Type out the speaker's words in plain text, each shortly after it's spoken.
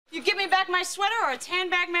back my sweater or it's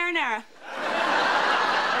handbag marinara.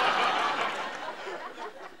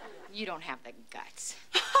 You don't have the guts.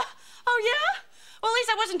 Oh, yeah? Well, at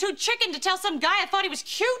least I wasn't too chicken to tell some guy I thought he was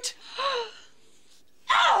cute.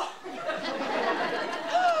 Oh!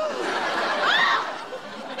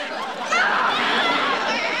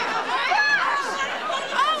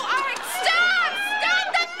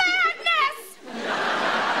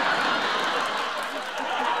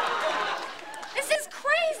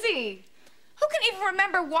 Who can even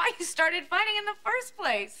remember why you started fighting in the first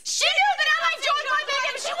place? She knew that I joined my baby,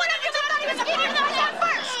 but she wouldn't have thought he was a kid at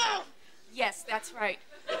first. Yes, that's right.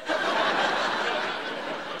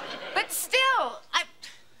 But still,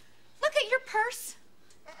 look at your purse.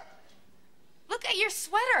 Look at your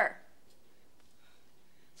sweater.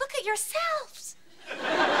 Look at yourselves.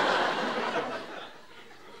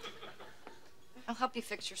 I'll help you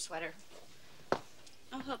fix your sweater.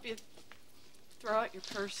 I'll help you throw out your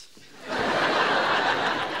purse.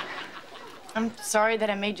 I'm sorry that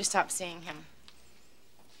I made you stop seeing him.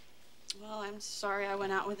 Well, I'm sorry I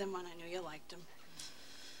went out with him when I knew you liked him.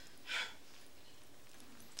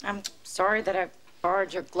 I'm sorry that I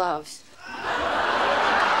borrowed your gloves.